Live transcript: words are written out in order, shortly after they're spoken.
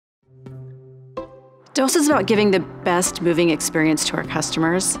DOS is about giving the best moving experience to our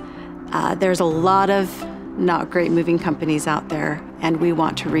customers. There's a lot of not great moving companies out there, and we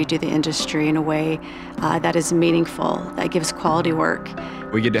want to redo the industry in a way that is meaningful, that gives quality work.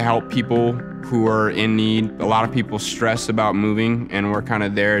 We get to help people who are in need. A lot of people stress about moving, and we're kind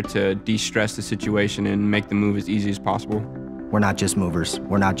of there to de-stress the situation and make the move as easy as possible. We're not just movers.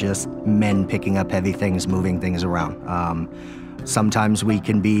 We're not just men picking up heavy things, moving things around. Sometimes we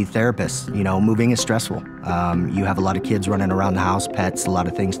can be therapists. You know, moving is stressful. You have a lot of kids running around the house, pets, a lot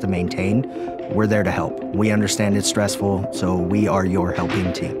of things to maintain. We're there to help. We understand it's stressful, so we are your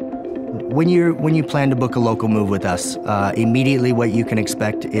helping team. When you plan to book a local move with us, immediately what you can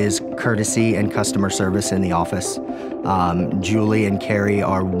expect is courtesy and customer service in the office. Julie and Carrie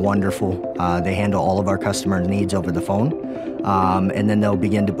are wonderful. They handle all of our customer needs over the phone, and then they'll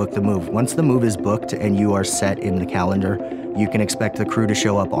begin to book the move. Once the move is booked and you are set in the calendar, you can expect the crew to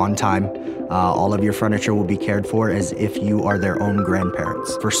show up on time. All of your furniture will be cared for as if you are their own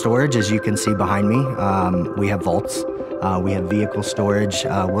grandparents. For storage, as you can see behind me, we have vaults. We have vehicle storage.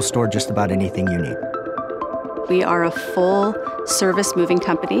 We'll store just about anything you need. We are a full service moving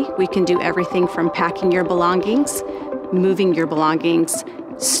company. We can do everything from packing your belongings, moving your belongings,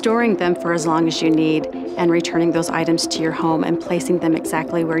 storing them for as long as you need, and returning those items to your home and placing them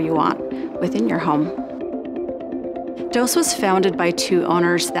exactly where you want within your home. DOS was founded by two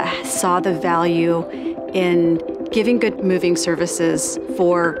owners that saw the value in giving good moving services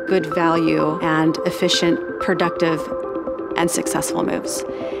for good value and efficient, productive, and successful moves.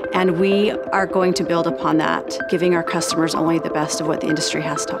 And we are going to build upon that, giving our customers only the best of what the industry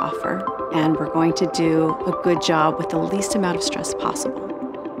has to offer. And we're going to do a good job with the least amount of stress possible.